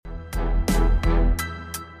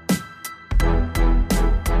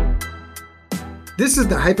This is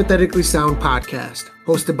the Hypothetically Sound podcast,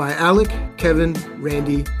 hosted by Alec, Kevin,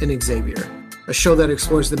 Randy, and Xavier, a show that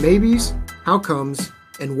explores the maybes, how comes,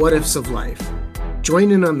 and what ifs of life.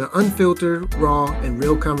 Join in on the unfiltered, raw, and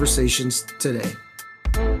real conversations today.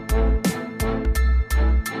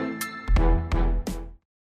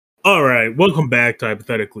 All right, welcome back to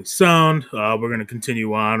Hypothetically Sound. We're going to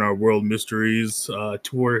continue on our World Mysteries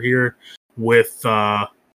tour here with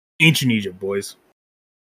Ancient Egypt, boys.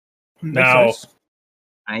 Now,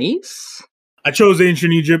 nice. I chose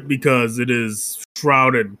Ancient Egypt because it is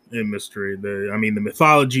shrouded in mystery. The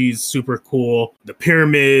mythology is super cool. The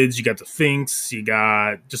pyramids, you got the Sphinx, you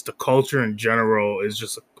got just the culture in general is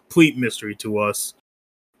just a complete mystery to us.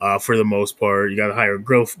 For the most part, you got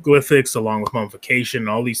hieroglyphics along with mummification and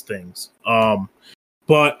all these things.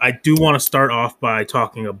 But I do want to start off by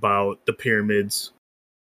talking about the pyramids,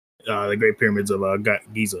 the Great Pyramids of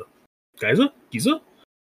Giza. Giza?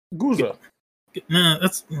 Nah,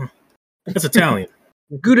 that's Italian.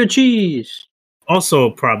 Gouda cheese. Also,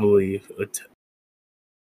 probably.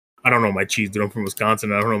 I don't know my cheese, dude. I'm from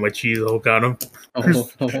Wisconsin. I don't know my cheese. Oh God, I'm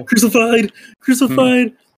crucified.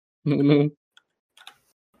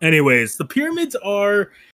 Anyways, the pyramids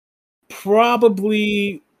are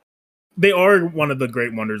they are one of the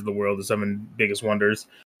great wonders of the world, the 7 biggest wonders,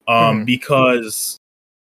 because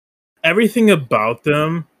everything about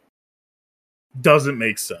them doesn't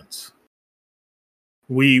make sense.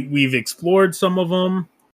 We've explored some of them,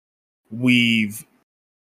 we've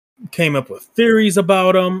came up with theories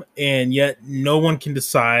about them, and yet no one can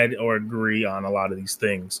decide or agree on a lot of these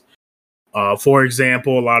things. For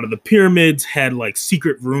example, a lot of the pyramids had like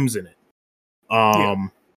secret rooms in it.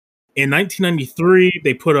 In 1993,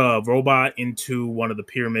 they put a robot into one of the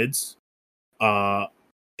pyramids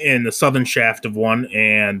in the southern shaft of one,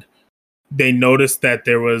 and they noticed that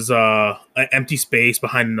there was an empty space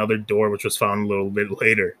behind another door, which was found a little bit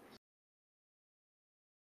later.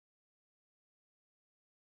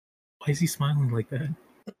 Why is he smiling like that?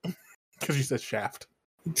 Because you said shaft.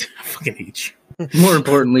 I fucking hate you. More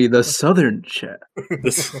importantly, the southern shaft.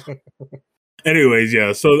 Anyways,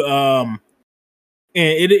 yeah. So, and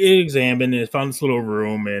it examined and it found this little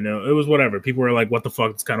room, and it was whatever. People were like, "What the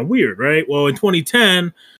fuck? It's kind of weird, right?" Well, in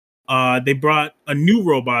 2010, they brought a new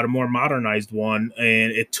robot, a more modernized one,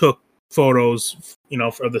 and it took photos,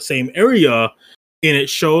 for the same area, and it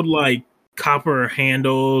showed like copper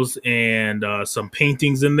handles and some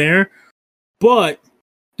paintings in there, but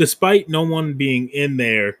despite no one being in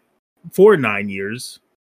there for 9 years,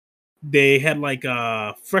 they had like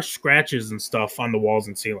fresh scratches and stuff on the walls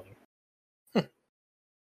and ceiling. Sounds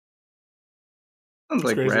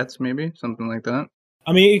like crazy. rats, maybe something like that.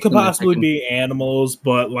 I mean, it could possibly be animals,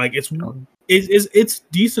 but like it's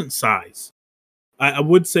decent size. I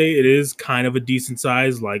would say it is kind of a decent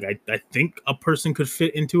size. Like I think a person could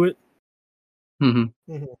fit into it.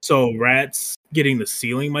 Mm-hmm. So rats getting the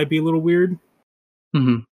ceiling might be a little weird.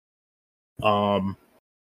 Mm-hmm.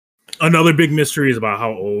 Another big mystery is about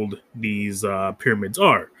how old these pyramids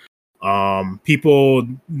are. People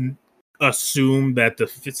assume that the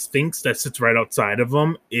Sphinx that sits right outside of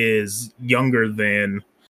them is younger than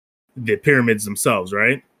the pyramids themselves,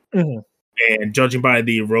 right? Mm-hmm. And judging by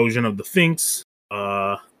the erosion of the Sphinx,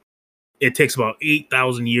 it takes about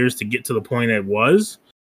 8,000 years to get to the point it was,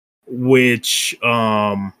 which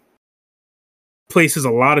places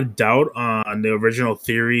a lot of doubt on the original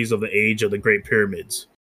theories of the age of the Great Pyramids.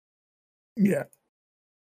 Yeah.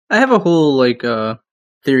 I have a whole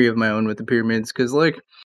theory of my own with the pyramids, because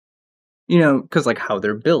how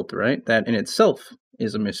they're built, right? That in itself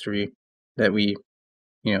is a mystery that we,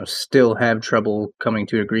 still have trouble coming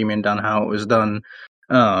to agreement on how it was done.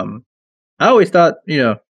 I always thought,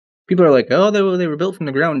 people are like, oh, they were built from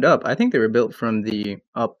the ground up. I think they were built from the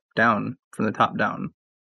up down, from the top down.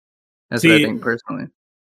 That's what I think personally.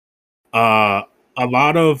 A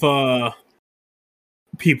lot of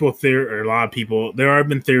people, there have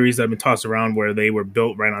been theories that have been tossed around where they were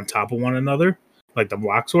built right on top of one another, like the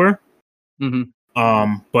blocks were.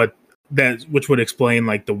 Mm-hmm. But which would explain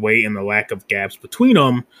like the weight and the lack of gaps between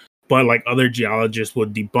them. But like other geologists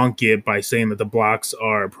would debunk it by saying that the blocks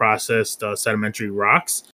are processed sedimentary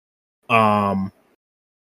rocks.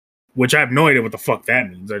 Which I have no idea what the fuck that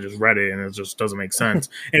means. I just read it and it just doesn't make sense.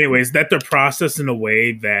 Anyways, that they're processed in a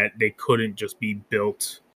way that they couldn't just be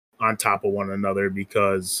built on top of one another,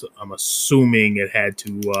 because I'm assuming it had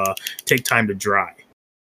to take time to dry.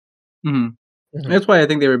 Mm-hmm. Mm-hmm. That's why I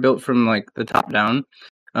think they were built from like the top down.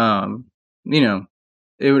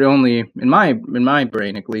 It would only, in my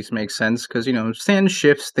brain at least, make sense, because sand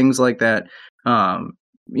shifts, things like that.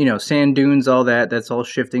 Sand dunes, all that. That's all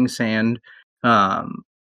shifting sand.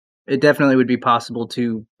 it definitely would be possible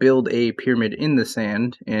to build a pyramid in the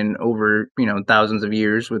sand and over, thousands of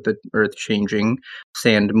years with the earth changing,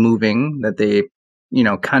 sand moving, that they,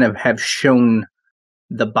 kind of have shown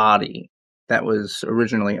the body that was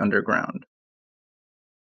originally underground.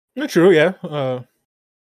 True, yeah.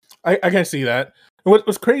 I can see that.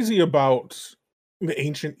 What's crazy about the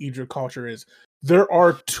ancient Egypt culture is there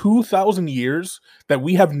are 2,000 years that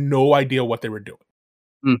we have no idea what they were doing.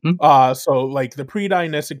 So like the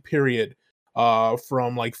pre-Dionysic period,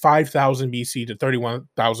 from like 5,000 BC to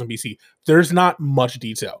 31,000 BC, there's not much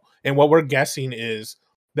detail. And what we're guessing is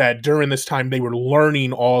that during this time they were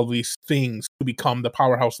learning all these things to become the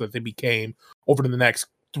powerhouse that they became over the next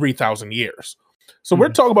 3,000 years. So we're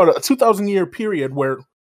talking about a 2,000 year period where,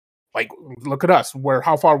 like, look at us, where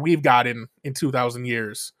how far we've gotten in 2,000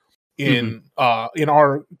 years in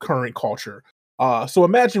our current culture. So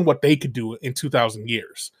imagine what they could do in 2,000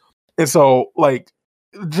 years. And so, like,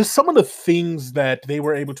 just some of the things that they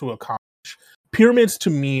were able to accomplish. Pyramids to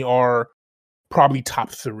me are probably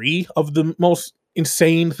top 3 of the most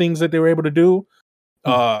insane things that they were able to do.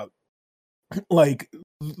 Like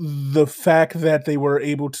the fact that they were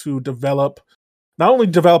able to not only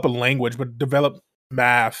develop a language, but develop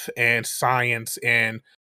math and science and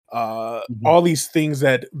all these things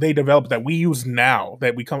that they developed that we use now,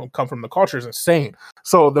 that we come from the culture, is insane.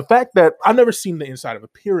 So the fact that I've never seen the inside of a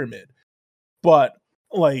pyramid, but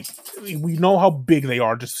like we know how big they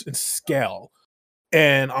are just in scale,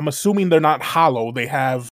 and I'm assuming they're not hollow. They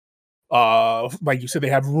have like you said, they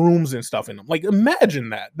have rooms and stuff in them. Like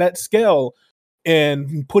imagine that scale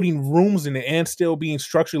and putting rooms in it and still being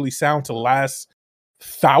structurally sound to last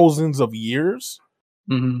thousands of years.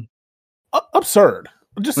 Absurd.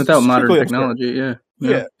 Just without modern absurd. technology.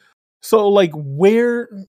 Yeah. So like where,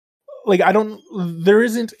 like I don't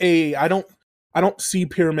see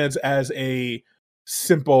pyramids as a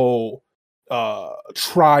simple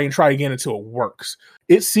try again until it works.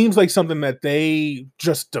 It seems like something that they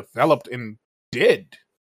just developed and did.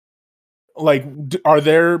 Like, are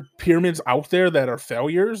there pyramids out there that are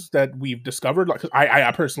failures that we've discovered? Like,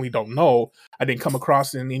 I personally don't know. I didn't come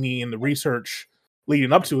across in the research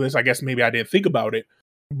leading up to this. I guess maybe I didn't think about it.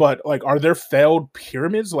 But like, are there failed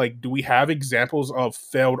pyramids? Like, do we have examples of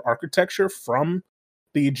failed architecture from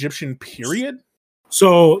the Egyptian period?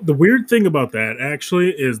 So the weird thing about that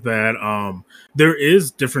actually is that there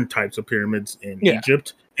is different types of pyramids in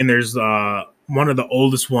Egypt, and there's one of the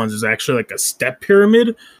oldest ones is actually like a step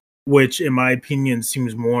pyramid, which in my opinion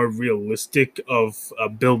seems more realistic of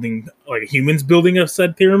building, like humans building a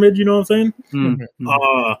said pyramid. You know what I'm saying?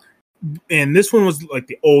 And this one was like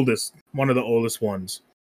one of the oldest ones.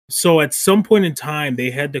 So at some point in time, they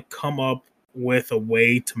had to come up with a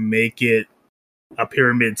way to make it a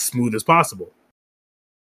pyramid smooth as possible.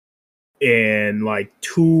 And like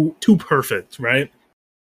too perfect, right?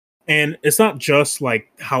 And it's not just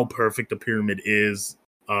like how perfect a pyramid is.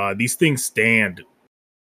 These things stand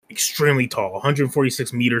extremely tall,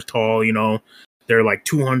 146 meters tall. You know, they're like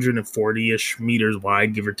 240-ish meters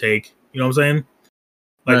wide, give or take. You know what I'm saying?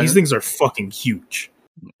 Like these things are fucking huge.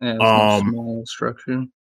 Yeah, it's not a small structure.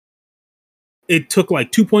 It took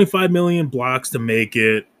like 2.5 million blocks to make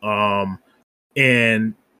it.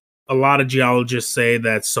 And a lot of geologists say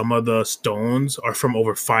that some of the stones are from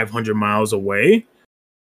over 500 miles away,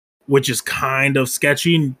 which is kind of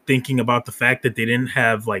sketchy, thinking about the fact that they didn't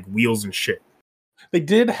have like wheels and shit. They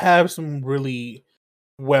did have some really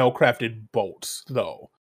well-crafted boats, though.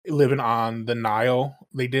 Living on the Nile,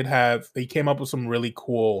 they came up with some really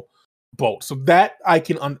cool boats. So that I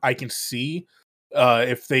can see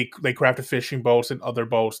if they crafted fishing boats and other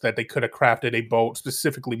boats, that they could have crafted a boat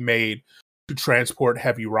specifically made to transport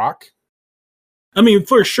heavy rock. I mean,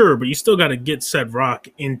 for sure, but you still got to get said rock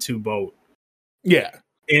into boat. Yeah.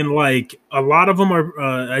 And like a lot of them are,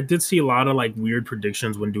 I did see a lot of like weird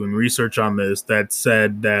predictions when doing research on this that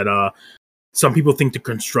said that some people think the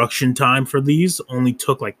construction time for these only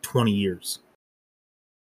took like 20 years.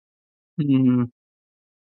 Mm-hmm.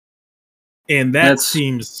 And that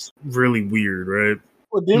seems really weird, right?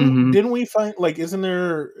 Well, didn't we find, like, isn't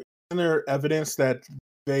there evidence that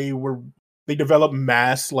they developed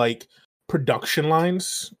mass like production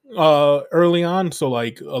lines early on? So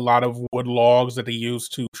like a lot of wood logs that they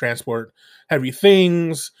used to transport heavy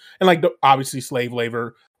things, and like obviously slave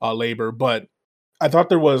labor, but I thought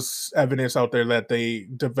there was evidence out there that they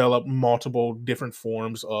developed multiple different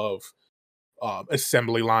forms of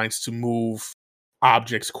assembly lines to move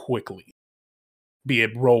objects quickly, be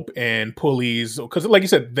it rope and pulleys, because like you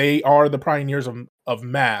said, they are the pioneers of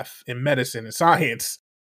math and medicine and science.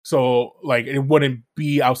 So like it wouldn't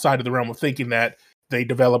be outside of the realm of thinking that they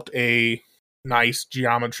developed a nice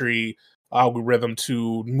geometry algorithm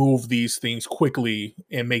to move these things quickly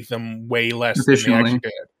and make them way less than they actually Efficiently.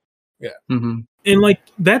 did. Mhm. And like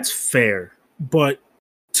that's fair, but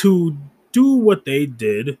to do what they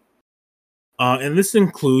did, and this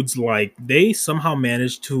includes like they somehow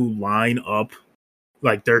managed to line up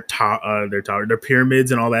like their tower, their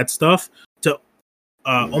pyramids and all that stuff to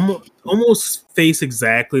almost face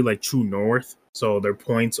exactly like true north. So their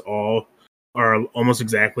points all are almost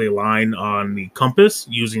exactly aligned on the compass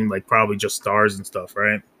using like probably just stars and stuff,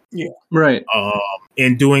 right? Right.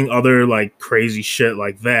 And doing other like crazy shit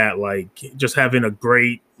like that, like just having a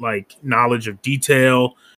great like knowledge of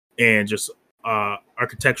detail and just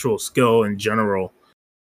architectural skill in general.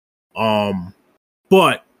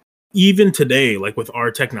 But even today, like with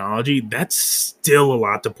our technology, that's still a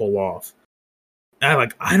lot to pull off. I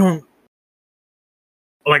don't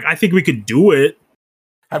like. I think we could do it.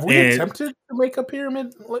 Have we And attempted to make a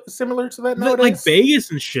pyramid similar to that like nowadays?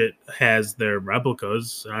 Vegas and shit has their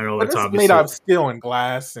replicas. I know But it's it's obviously made out of steel and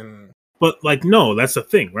glass, and but like no, that's the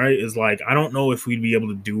thing, right? Is like I don't know if we'd be able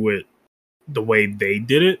to do it the way they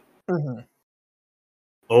did it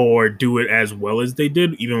or do it as well as they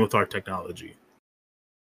did, even with our technology.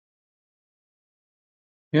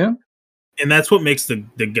 Yeah. And that's what makes the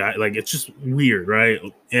guy like it's just weird, right?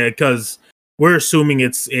 Because we're assuming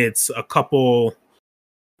it's a couple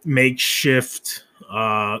makeshift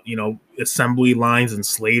assembly lines and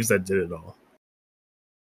slaves that did it all.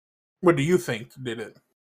 what do you think did it?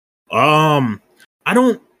 I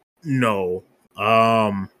don't know.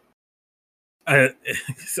 I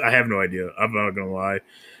I have no idea. I'm not gonna lie.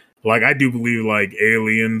 Like I do believe like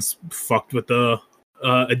aliens fucked with the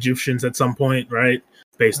Egyptians at some point, right?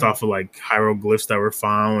 Based off of like hieroglyphs that were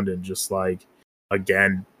found and just like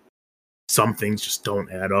again, some things just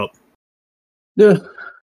don't add up. The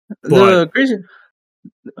But crazy.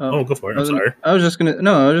 go for it. I'm sorry. I was just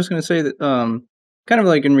gonna say that kind of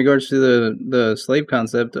like in regards to the slave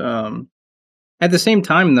concept. At the same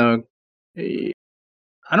time though, eh,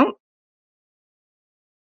 I don't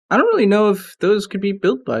really know if those could be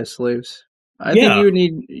built by slaves. I think Yeah,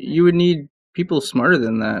 you would need people smarter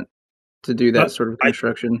than that to do that sort of I,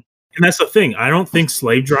 construction. and that's the thing. I don't think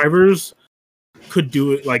slave drivers could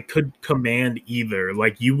do it. Like could command either.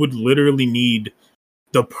 Like you would literally need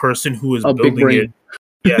the person who is A big building it. brain.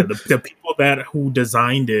 Yeah, the people that who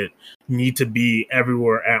designed it need to be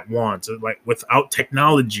everywhere at once. Like without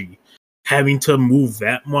technology, having to move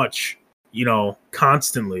that much,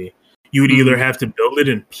 constantly, you would either have to build it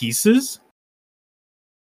in pieces,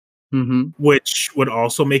 Mm-hmm. which would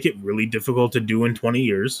also make it really difficult to do in 20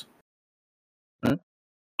 years. Right.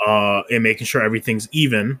 And making sure everything's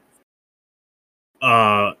even.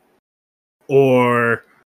 Or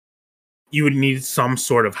you would need some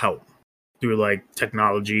sort of help through like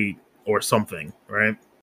technology or something, right?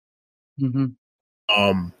 Mm-hmm.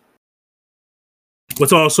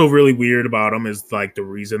 What's also really weird about them is like the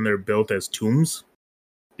reason they're built as tombs,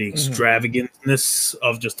 the extravagantness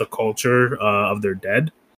of just the culture of their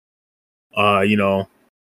dead. Real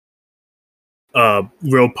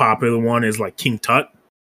popular one is like King Tut,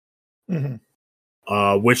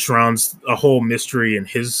 which surrounds a whole mystery in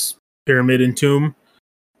his pyramid and tomb.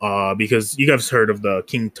 Because you guys heard of the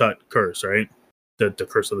King Tut curse, right? The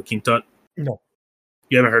curse of the King Tut. No.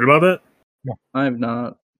 You haven't heard about that? No. I have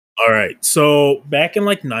not. All right. So back in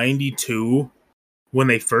like 92, when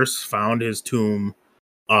they first found his tomb,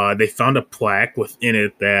 they found a plaque within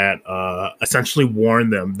it that essentially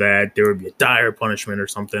warned them that there would be a dire punishment or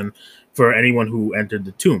something for anyone who entered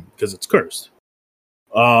the tomb because it's cursed.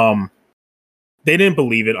 They didn't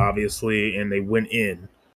believe it, obviously, and they went in.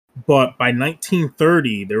 But by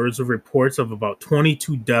 1930, there was reports of about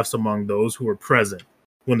 22 deaths among those who were present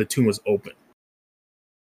when the tomb was open.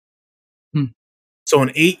 So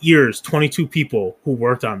in 8 years, 22 people who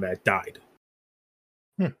worked on that died.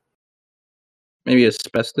 Maybe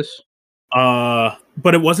asbestos.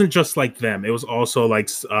 But it wasn't just like them. It was also like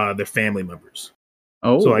their family members.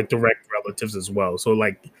 Oh, So like direct relatives as well. So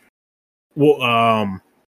like, well,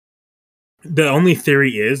 the only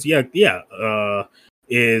theory is,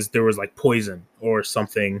 is there was like poison or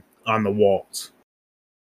something on the walls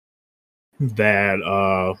that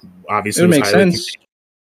obviously it would was make highly sense.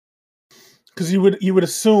 Because you would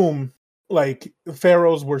assume like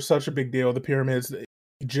pharaohs were such a big deal. The pyramids, the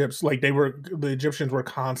Egyptians were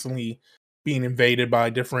constantly being invaded by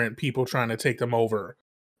different people trying to take them over.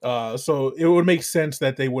 So it would make sense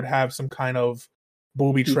that they would have some kind of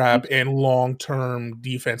booby trap and long-term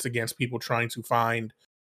defense against people trying to find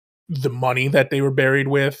the money that they were buried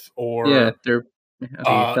with, or Yeah, they're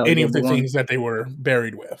any of the things that they were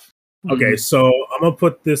buried with. Okay, so I'm gonna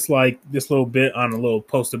put this little bit on a little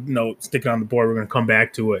post-it note, stick it on the board. We're gonna come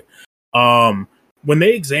back to it. When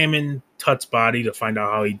they examine Tut's body to find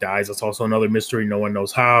out how he dies, that's also another mystery. No one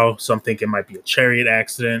knows how. Some think it might be a chariot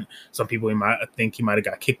accident. Some people might think he might have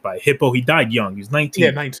got kicked by a hippo. He died young. He was 19.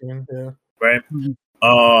 Yeah, 19. Yeah. Right.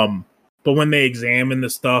 But when they examine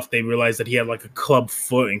the stuff, they realize that he had like a club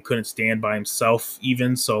foot and couldn't stand by himself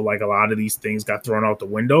even. So like a lot of these things got thrown out the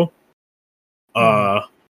window.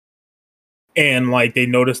 And like they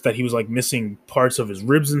noticed that he was like missing parts of his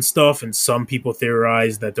ribs and stuff. And some people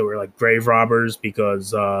theorized that they were like grave robbers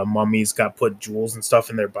because mummies got put jewels and stuff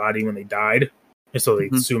in their body when they died. And so they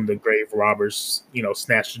assumed the grave robbers,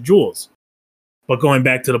 snatched the jewels. But going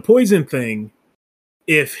back to the poison thing,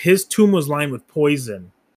 if his tomb was lined with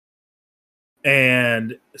poison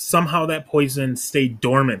and somehow that poison stayed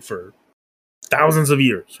dormant for thousands of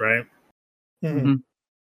years, right? Mm-hmm.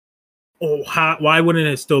 Why wouldn't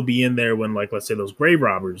it still be in there when, like, let's say those grave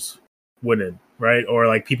robbers wouldn't, right? Or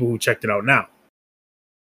like people who checked it out now.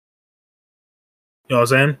 You know what I'm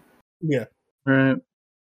saying? Yeah. Right.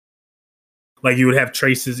 Like you would have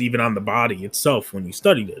traces even on the body itself when you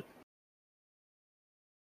studied it.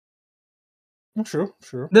 Sure.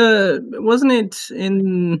 Wasn't it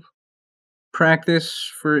in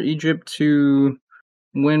practice for Egypt to,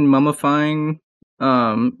 when mummifying,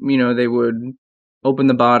 they would open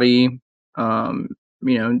the body,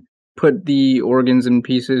 put the organs and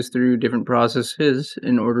pieces through different processes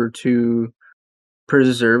in order to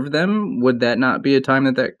preserve them? Would that not be a time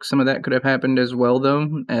that some of that could have happened as well,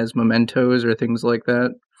 though, as mementos or things like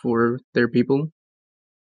that for their people?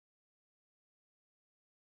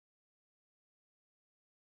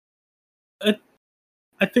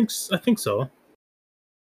 I think so. I think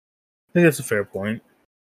that's a fair point.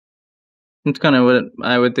 It's kind of what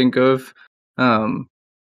I would think of,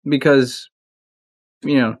 because,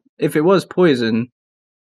 if it was poison,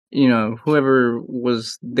 whoever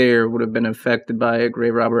was there would have been affected by a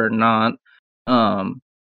grave robber or not.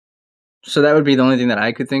 So that would be the only thing that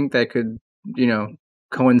I could think that could,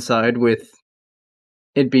 coincide with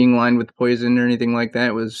it being lined with poison or anything like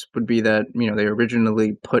that would be that, they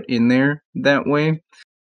originally put in there that way.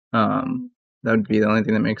 That would be the only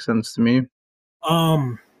thing that makes sense to me.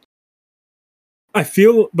 I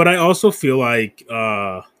also feel like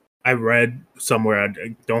I read somewhere,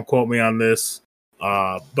 don't quote me on this,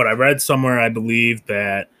 but I read somewhere, I believe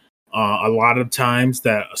that a lot of times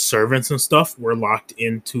that servants and stuff were locked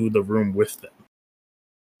into the room with them.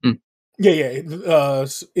 Yeah.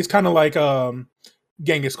 It's kind of like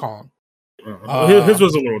Genghis Khan. His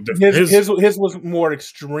was a little different. His was more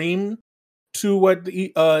extreme to what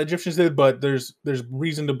the Egyptians did, but there's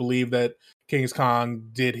reason to believe that Genghis Khan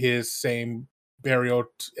did his same burial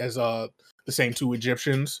as the same two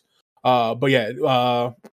Egyptians. But yeah,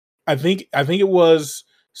 I think it was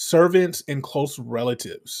servants and close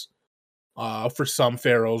relatives. For some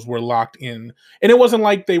pharaohs were locked in, and it wasn't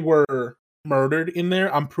like they were murdered in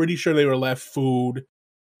there. I'm pretty sure they were left food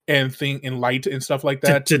and light and stuff like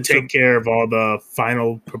that to take care of all the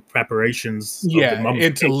final preparations. Yeah,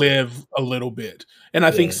 and to live a little bit. And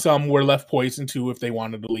I think some were left poison too if they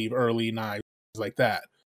wanted to leave early, night like that.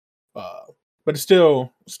 But it's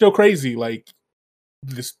still crazy. Like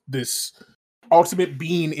this ultimate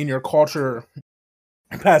being in your culture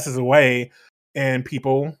passes away, and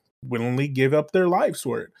people willingly give up their lives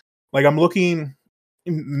for it. Like I'm looking,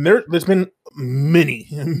 there's been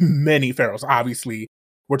many pharaohs. Obviously,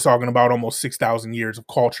 we're talking about almost 6,000 years of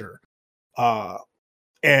culture,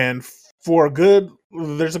 and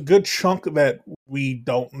there's a good chunk that we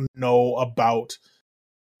don't know about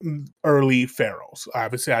early pharaohs.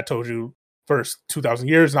 Obviously, I told you first 2,000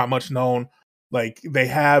 years, not much known. Like they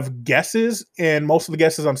have guesses, and most of the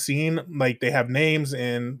guesses I'm seeing, like they have names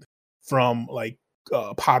and from like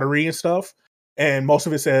pottery and stuff, and most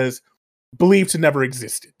of it says believed to never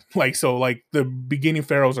existed. Like so, like the beginning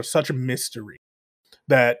pharaohs are such a mystery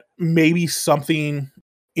that maybe something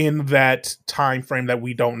in that time frame that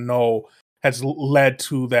we don't know has led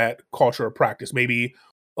to that culture or practice. Maybe,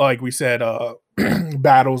 like we said,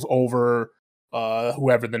 battles over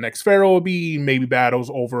whoever the next pharaoh will be, maybe battles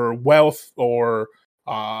over wealth or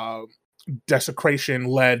desecration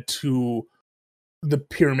led to the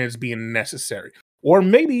pyramids being necessary. Or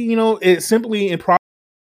maybe, it simply and probably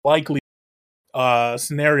likely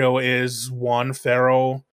scenario is one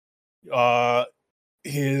pharaoh,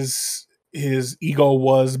 his ego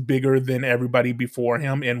was bigger than everybody before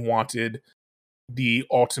him and wanted the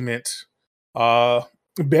ultimate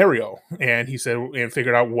burial, and he said and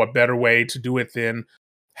figured out what better way to do it than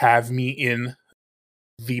have me in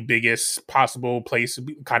the biggest possible place,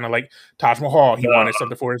 kind of like Taj Mahal. He wanted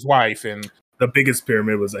something for his wife, and the biggest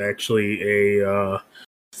pyramid was actually a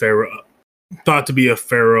pharaoh, thought to be a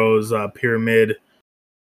pharaoh's pyramid,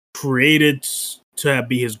 created to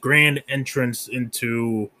be his grand entrance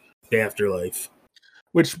into the afterlife.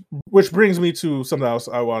 Which brings me to something else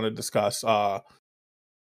I want to discuss.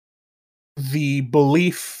 The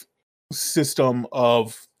belief system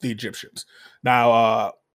of the Egyptians.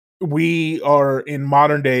 Now, we are in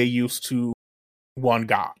modern day used to one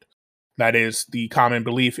God. That is the common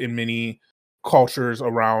belief in many cultures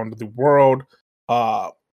around the world.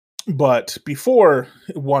 But before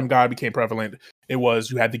one God became prevalent, it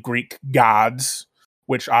was you had the Greek gods,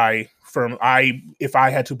 which if I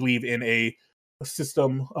had to believe in a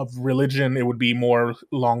system of religion, it would be more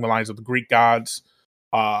along the lines of the Greek gods.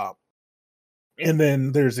 And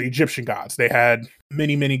then there's the Egyptian gods. They had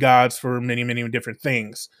many, many gods for many, many different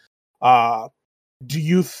things. Do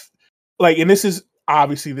you and this is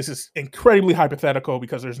obviously this is incredibly hypothetical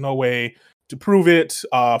because there's no way to prove it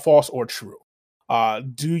false or true.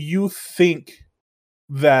 Do you think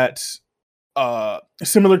that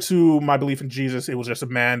similar to my belief in Jesus, it was just a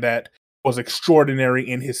man that was extraordinary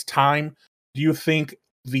in his time? Do you think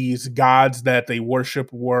these gods that they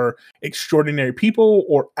worship were extraordinary people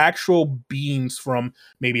or actual beings from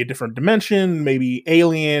maybe a different dimension, maybe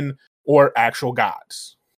alien, or actual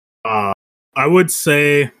gods? I would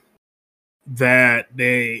say that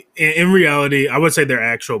in reality, I would say they're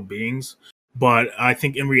actual beings, but I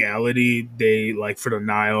think in reality, they, like for the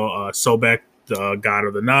Nile, Sobek, the god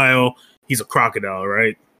of the Nile, he's a crocodile,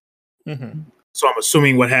 right? Mm-hmm. So I'm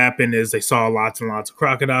assuming what happened is they saw lots and lots of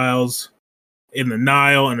crocodiles in the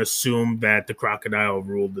Nile and assumed that the crocodile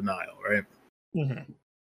ruled the Nile, right? Mm-hmm.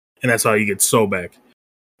 And that's how you get Sobek.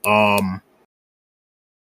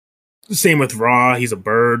 Same with Ra, he's a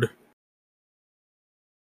bird.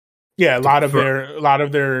 Yeah, a lot of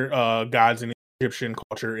their gods in Egyptian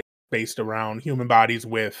culture is based around human bodies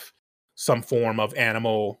with some form of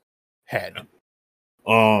animal head.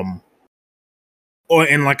 And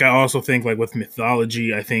like I also think, like with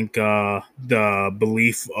mythology, I think the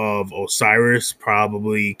belief of Osiris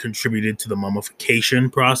probably contributed to the mummification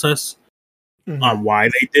process on why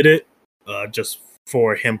they did it, just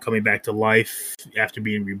for him coming back to life after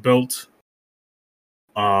being rebuilt.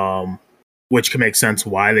 Which can make sense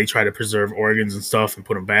why they try to preserve organs and stuff and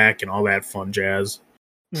put them back and all that fun jazz.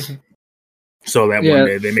 Mm-hmm. So that one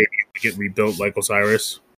day they may get rebuilt like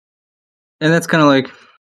Osiris. And that's kind of like,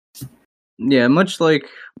 yeah, much like,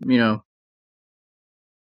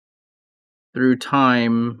 through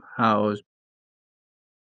time, how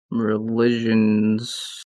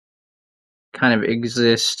religions kind of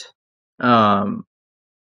exist. I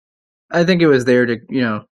think it was there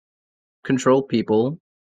to, control people,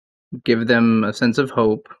 give them a sense of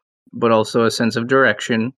hope, but also a sense of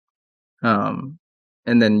direction, and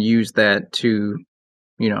then use that to,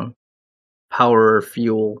 power or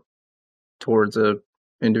fuel towards a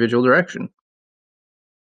individual direction.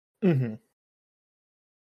 Mm-hmm.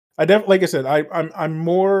 Like I said, I'm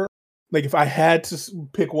more like, if I had to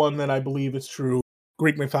pick one that I believe is true,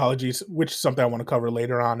 Greek mythologies, which is something I want to cover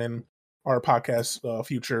later on in our podcast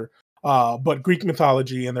future. But Greek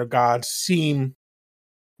mythology and their gods seem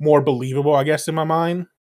more believable, I guess, in my mind,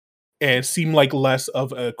 and seem like less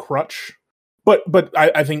of a crutch. But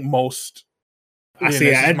I think most,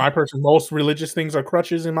 most religious things are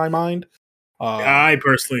crutches in my mind. I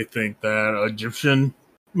personally think that Egyptian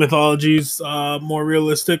mythology is more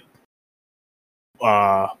realistic.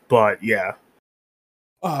 But yeah.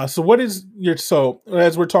 So what is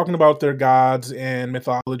as we're talking about their gods and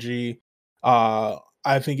mythology,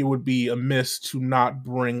 I think it would be amiss to not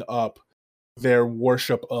bring up their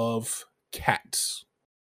worship of cats.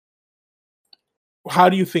 How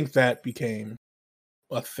do you think that became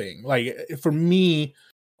a thing? Like, for me,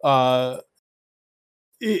 I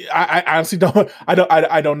honestly don't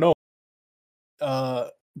know.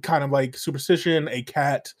 Kind of like superstition, a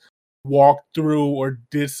cat walked through or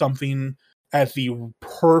did something at the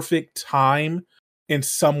perfect time, and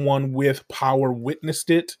someone with power witnessed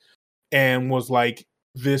it and was like,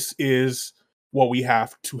 this is what we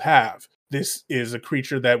have to have. This is a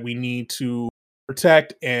creature that we need to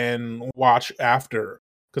protect and watch after.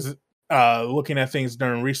 Because looking at things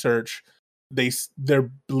during research, they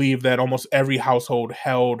believe that almost every household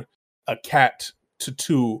held a cat to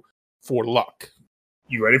 2 for luck.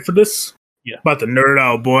 You ready for this? Yeah. About to nerd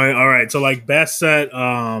out, boy. All right. So like Bastet,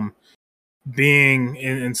 being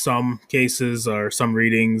in some cases or some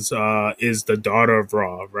readings, is the daughter of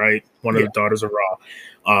Ra, right? One of the daughters of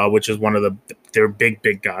Ra, which is one of their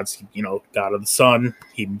big gods, God of the sun.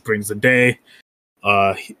 He brings the day.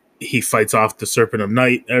 He fights off the Serpent of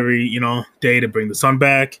Night every day to bring the sun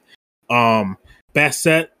back.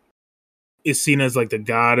 Bastet is seen as like the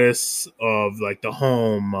goddess of like the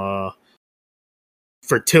home,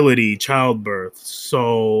 fertility, childbirth.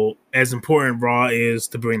 So as important Ra is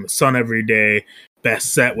to bring the sun every day,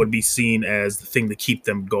 Bastet would be seen as the thing to keep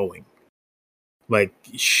them going. Like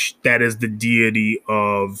that is the deity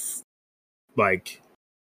of like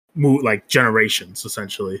generations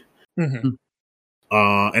essentially. Mm-hmm.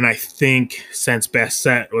 And I think since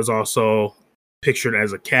Bastet was also depicted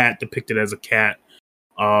as a cat,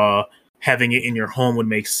 having it in your home would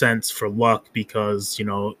make sense for luck because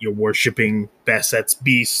you're worshiping Basset's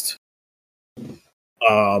beast,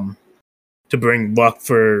 to bring luck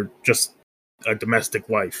for just a domestic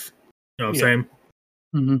life. You know what I'm saying?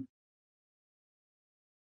 Mm-hmm.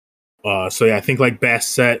 So yeah, I think like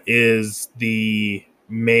Bastet is the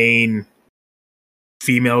main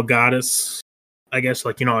female goddess. I guess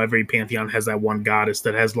like every pantheon has that one goddess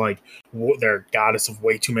that has like their goddess of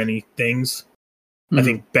way too many things. Mm-hmm. I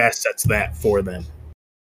think Bastet's that for them.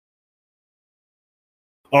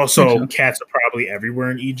 Also, cats are probably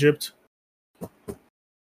everywhere in Egypt,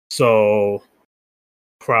 so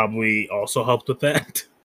probably also helped with that.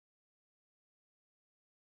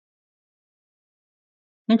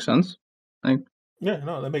 Makes sense. Yeah,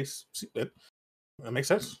 no, that makes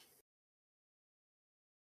sense.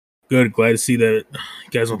 Good, glad to see that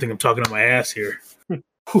you guys don't think I'm talking on my ass here.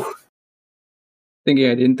 Thinking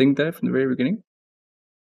I didn't think that from the very beginning.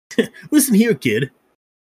 Listen here, kid.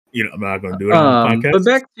 I'm not going to do it on the podcast. But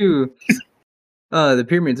back to the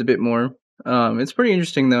pyramids a bit more. It's pretty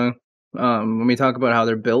interesting though, when we talk about how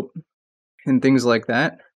they're built and things like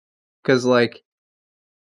that. Because like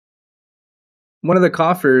one of the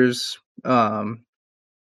coffers, for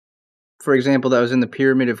example, that was in the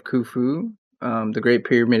Pyramid of Khufu, the Great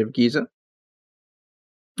Pyramid of Giza,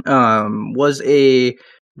 was a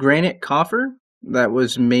granite coffer that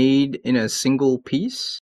was made in a single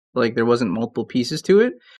piece. Like there wasn't multiple pieces to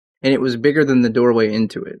it, and it was bigger than the doorway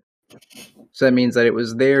into it. So that means that it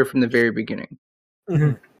was there from the very beginning.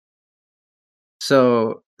 Mm-hmm.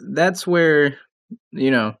 So that's where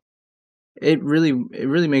it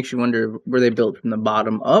really makes you wonder: were they built from the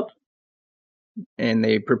bottom up, and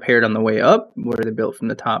they prepared on the way up? Were they built from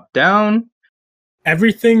the top down?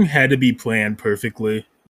 Everything had to be planned perfectly.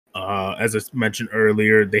 As I mentioned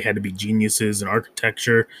earlier, they had to be geniuses in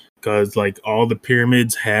architecture because like all the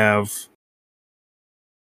pyramids have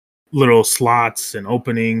little slots and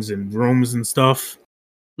openings and rooms and stuff.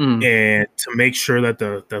 And to make sure that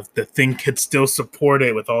the thing could still support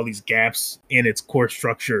it with all these gaps in its core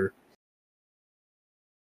structure,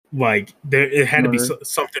 like it had to be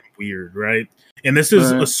something weird, right? And this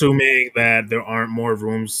is assuming that there aren't more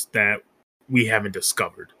rooms that we haven't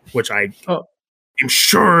discovered, which I'm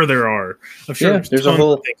sure there are. I'm sure there's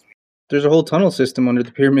a whole tunnel system under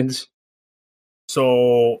the pyramids.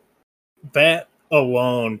 So that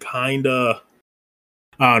alone kind of,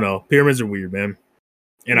 I don't know. Pyramids are weird, man.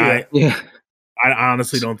 And I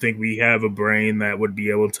honestly don't think we have a brain that would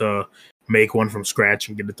be able to make one from scratch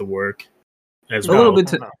and get it to work. A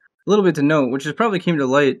little bit to note, which has probably came to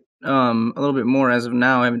light a little bit more as of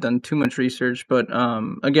now. I haven't done too much research, but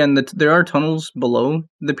again, there are tunnels below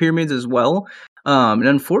the pyramids as well. And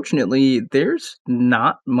unfortunately, there's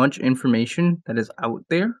not much information that is out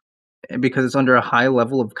there because it's under a high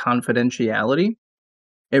level of confidentiality.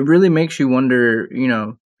 It really makes you wonder,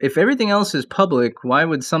 if everything else is public, why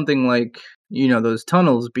would something like, those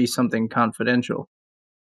tunnels be something confidential?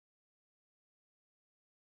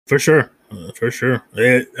 For sure.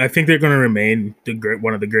 I think they're going to remain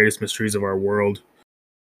one of the greatest mysteries of our world,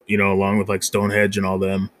 along with like Stonehenge and all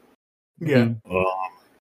them. Yeah.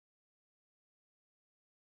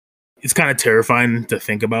 It's kind of terrifying to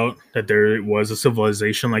think about that there was a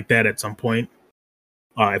civilization like that at some point.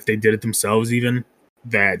 If they did it themselves, even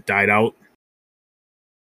that died out.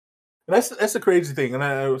 That's the crazy thing,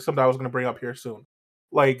 and something I was going to bring up here soon.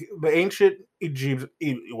 Like the ancient Egyptians,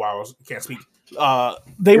 wow, I can't speak.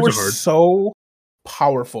 They were so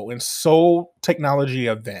powerful and so technology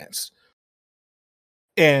advanced,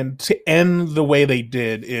 and to end the way they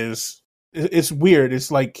did it's weird.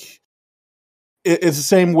 It's like it's the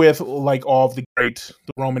same with like all of the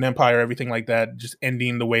Roman Empire, everything like that, just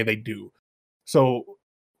ending the way they do. So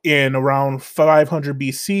in around 500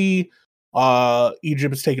 BC.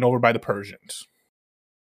 Egypt is taken over by the Persians.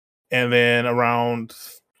 And then around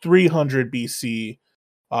 300 BC,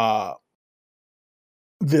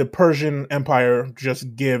 the Persian Empire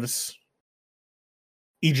just gives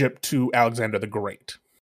Egypt to Alexander the Great.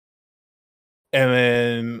 And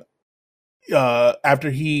then after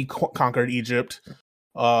he conquered Egypt,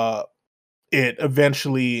 it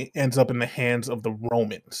eventually ends up in the hands of the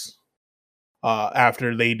Romans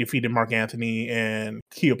after they defeated Mark Antony and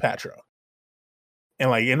Cleopatra.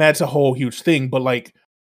 And that's a whole huge thing. But like,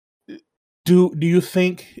 do you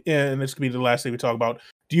think, and this could be the last thing we talk about,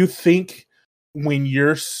 do you think when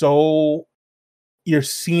you're seen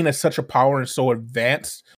as such a power and so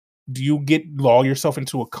advanced, do you lull yourself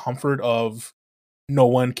into a comfort of no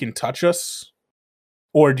one can touch us?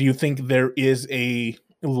 Or do you think there is a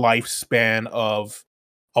lifespan of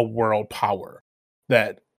a world power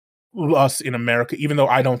that us in America, even though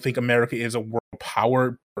I don't think America is a world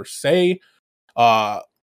power per se, there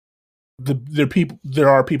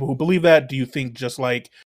are people who believe that. Do you think just like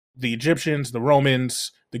the Egyptians, the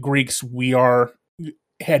Romans, the Greeks, we are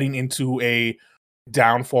heading into a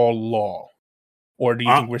downfall law? Or do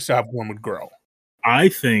you think we're still have one would grow? I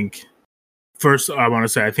think first I want to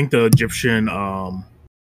say I think the Egyptian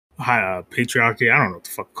patriarchy, I don't know what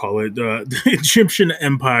the fuck to call it, the Egyptian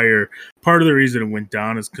empire, part of the reason it went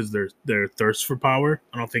down is because their thirst for power.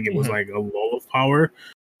 I don't think it was like a lull of power.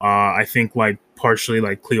 I think like partially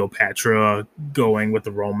like Cleopatra going with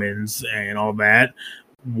the Romans and all that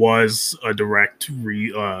was a direct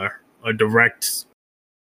I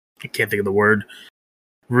can't think of the word,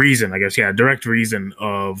 reason, I guess. Yeah, direct reason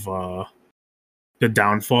of the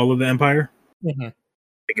downfall of the empire. I think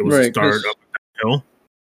it was a start up that hill.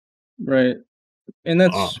 Right. And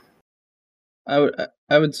that's I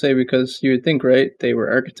would say because you would think, right, they were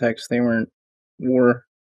architects, they weren't a war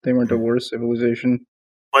civilization.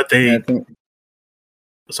 But they think,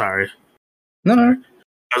 sorry. No. I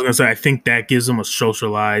was gonna say I think that gives them a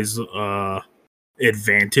socialized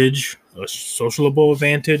advantage, a sociable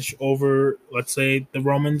advantage over, let's say, the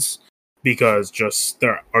Romans, because just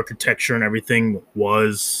their architecture and everything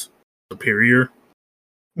was superior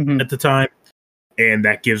at the time, and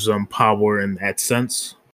that gives them power in that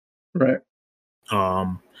sense. Right.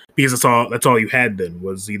 Because that's all you had then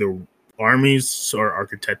was either armies or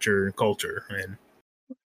architecture and culture.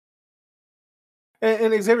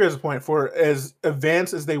 And Xavier's point, for as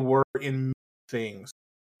advanced as they were in things,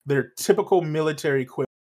 their typical military equipment,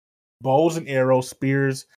 bows and arrows,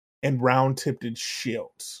 spears, and round-tipped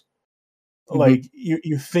shields. Like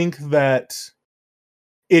you think that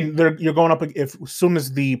you're going up as soon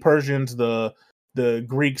as the Persians, the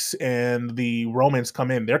Greeks, and the Romans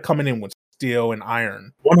come in, they're coming in with steel and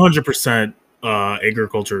iron. 100%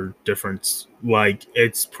 agriculture difference. Like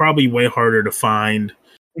it's probably way harder to find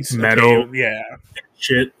metal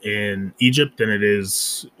shit in Egypt than it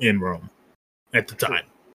is in Rome at the time.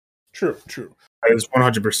 True. It was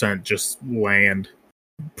 100% just land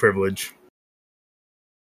privilege.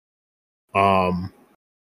 I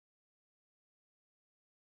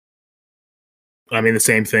mean, the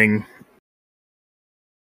same thing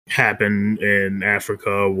happened in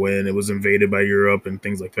Africa when it was invaded by Europe and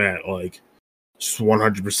things like that. Like, just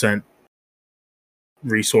 100%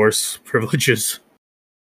 resource privileges.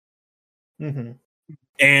 And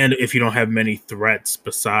if you don't have many threats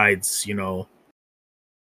besides,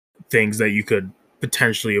 things that you could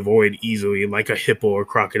potentially avoid easily, like a hippo or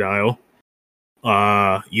crocodile,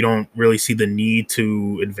 you don't really see the need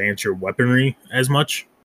to advance your weaponry as much.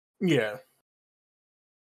 Yeah.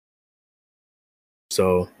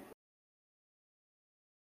 So,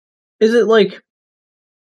 is it like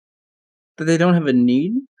that they don't have a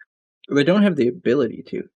need, or they don't have the ability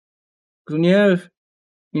to? Because when you have,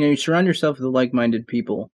 you surround yourself with like-minded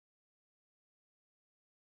people,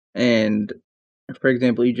 and for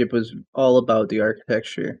example, Egypt was all about the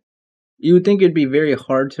architecture. You would think it'd be very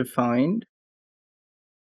hard to find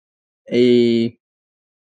a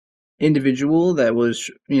individual that was,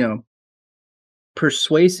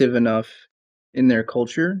 persuasive enough in their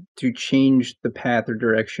culture to change the path or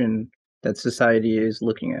direction that society is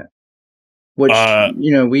looking at. Which,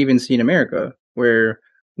 we even see in America, where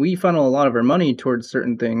we funnel a lot of our money towards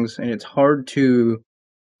certain things, and it's hard to,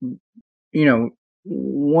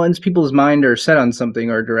 once people's mind are set on something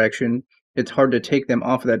or direction, it's hard to take them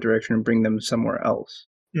off of that direction and bring them somewhere else.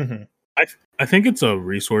 I think it's a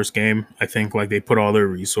resource game. I think like they put all their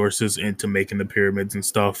resources into making the pyramids and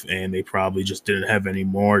stuff, and they probably just didn't have any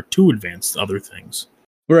more to advance other things.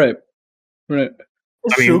 Right.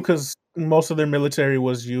 It's true, because most of their military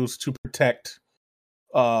was used to protect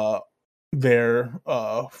their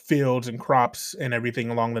fields and crops and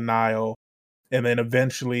everything along the Nile. And then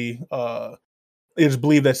eventually it is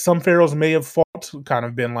believed that some pharaohs may have fought, kind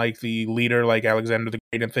of been like the leader, like Alexander the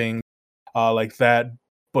Great and things like that.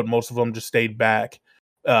 But most of them just stayed back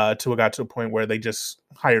till it got to a point where they just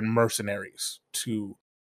hired mercenaries to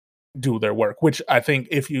do their work. Which I think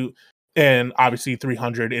if you And obviously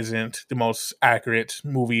 300 isn't the most accurate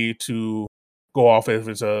movie to go off if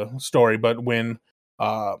it's a story, but when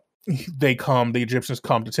the Egyptians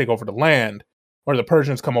come to take over the land, or the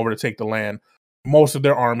Persians come over to take the land, most of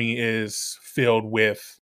their army is filled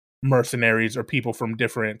with mercenaries or people from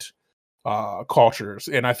different cultures.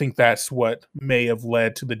 And I think that's what may have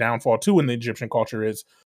led to the downfall too in the Egyptian culture is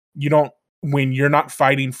when you're not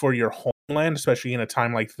fighting for your homeland, especially in a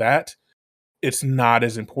time like that, it's not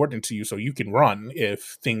as important to you. So you can run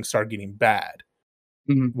if things start getting bad.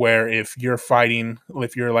 Mm-hmm. Where if you're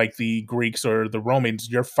like the Greeks or the Romans,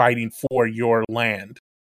 you're fighting for your land.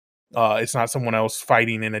 It's not someone else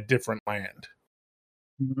fighting in a different land.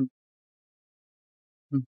 Mm-hmm.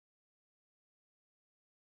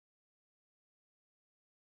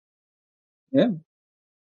 Yeah.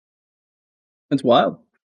 It's wild.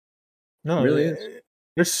 No, it really is.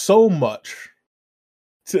 There's so much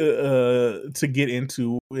to get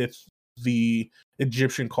into with the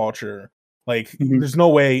Egyptian culture. Like, there's no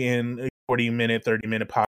way in a 40-minute, 30-minute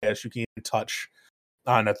podcast you can even touch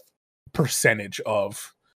on a percentage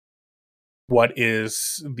of what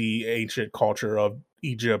is the ancient culture of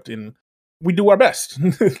Egypt, and we do our best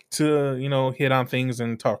to hit on things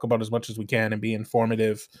and talk about as much as we can and be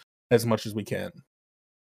informative as much as we can.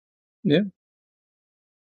 Yeah.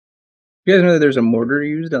 You guys know that there's a mortar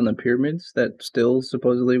used on the pyramids that still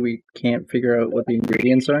supposedly we can't figure out what the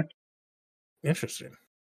ingredients are? Interesting.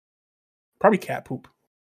 Probably cat poop.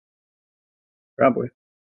 Probably.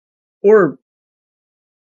 Or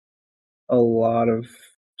a lot of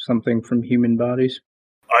something from human bodies.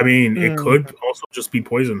 I mean, it could also just be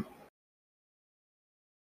poison.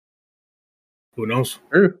 Who knows?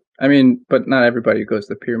 True. I mean, but not everybody who goes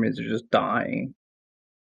to the pyramids are just dying.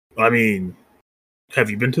 I mean, have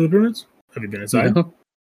you been to the pyramids? Have you been inside? No.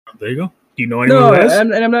 There you go. Do you know anyone who has? I'm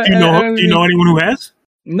not, do you know anyone who has?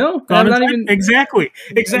 No, I'm not even. Exactly.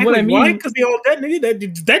 What I mean, why? Because they all dead,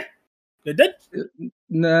 nigga. They're dead.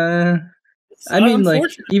 Nah. I mean, like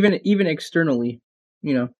even externally,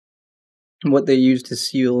 what they use to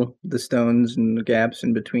seal the stones and the gaps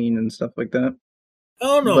in between and stuff like that. I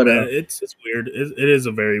don't know, man. It's weird. It is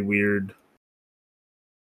a very weird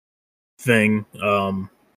thing.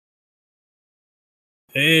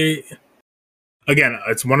 Again,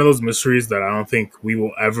 it's one of those mysteries that I don't think we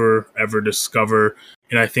will ever discover,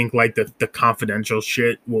 and I think like the confidential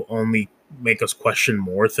shit will only make us question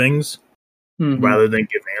more things rather than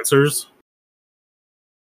give answers.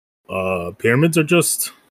 Pyramids are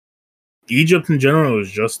just Egypt in general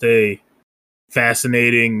is just a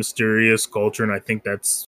fascinating, mysterious culture, and I think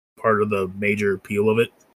that's part of the major appeal of it,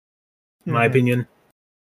 in my opinion.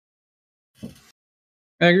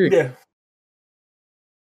 I agree. Yeah.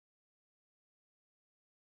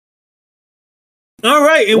 All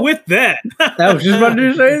right, and with that, I was just about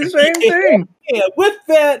to say the same thing. Yeah, with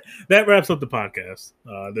that wraps up the podcast.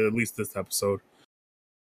 At least this episode.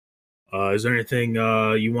 Is there anything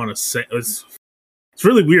you want to say? It's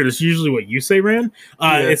really weird. It's usually what you say, Rand.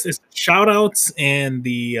 It's shout outs and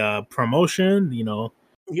the promotion,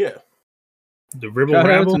 Yeah. The Ribble Shout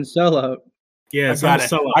Rabble. outs and sellout. Yeah,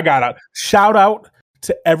 I got it. Shout out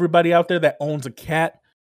to everybody out there that owns a cat.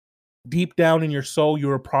 Deep down in your soul, you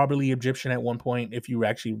were probably Egyptian at one point if you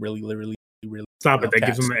actually really stop it. That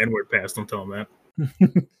gives them the N-word pass. Don't tell them that.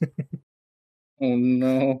 Oh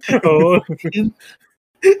no.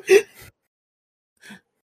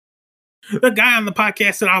 The guy on the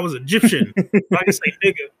podcast said I was Egyptian. I can say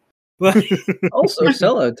nigga. Also,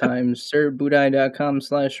 sellout times,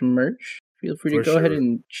 sirbudai.com/merch. Feel free to go ahead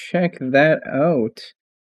and check that out.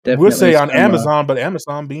 Definitely we'll say on Amazon, but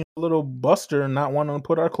Amazon being a little buster and not wanting to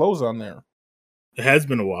put our clothes on there. It has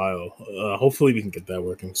been a while. Hopefully we can get that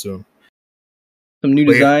working soon. Some new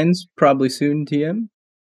designs, probably soon, TM?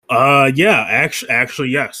 Yeah, actually,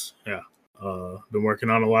 yes. Yeah. Been working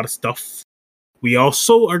on a lot of stuff. We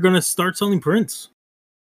also are going to start selling prints.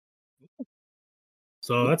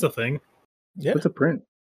 So that's a thing. Yeah. What's a print?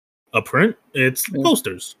 A print? It's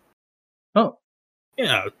posters. Oh.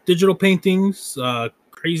 Yeah, digital paintings,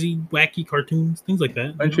 crazy, wacky cartoons, things like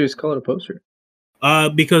that. Why don't you just call it a poster?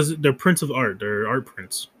 Because they're prints of art. They're art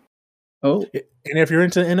prints. Oh. And if you're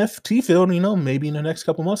into NFT field, maybe in the next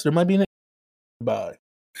couple months, there might be an buy.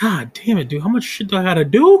 God damn it, dude. How much shit do I gotta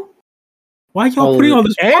do? Why y'all putting all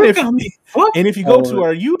this work on me? What? And if you go to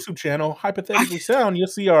our YouTube channel, Hypothetically Sound, you'll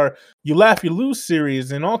see our You Laugh, You Lose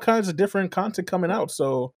series and all kinds of different content coming out.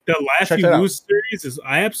 So the Laugh, You Lose series is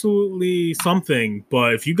absolutely something.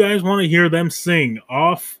 But if you guys want to hear them sing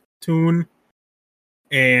off tune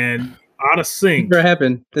and out of sync, never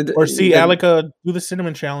happened. Or see Alec do the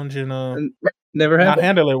cinnamon challenge and never happened. Not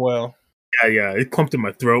handle it well. Yeah. It clumped in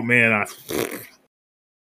my throat, man. I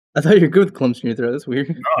thought you were good with clumps in your throat. That's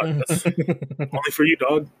weird. That's only for you,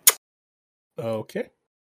 dog. Okay.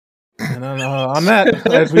 And on that,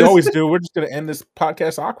 as we always do, we're just going to end this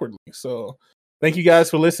podcast awkwardly. So thank you guys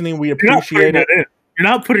for listening. We appreciate it. You're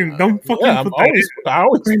not putting. Don't fucking. I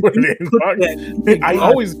always put it in. I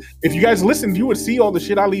always. If you guys listened, you would see all the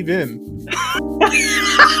shit I leave in.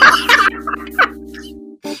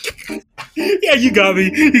 Yeah, you got me.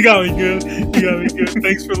 You got me good.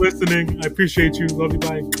 Thanks for listening. I appreciate you. Love you.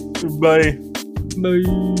 Bye. Bye.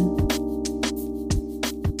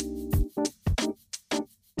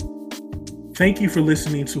 Thank you for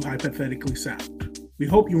listening to Hypothetically Sound. We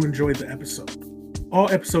hope you enjoyed the episode. All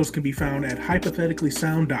episodes can be found at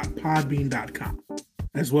hypotheticallysound.podbean.com,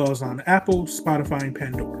 as well as on Apple, Spotify, and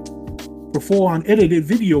Pandora. For full unedited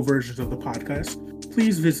video versions of the podcast,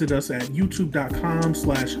 please visit us at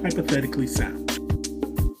youtube.com/hypotheticallysound.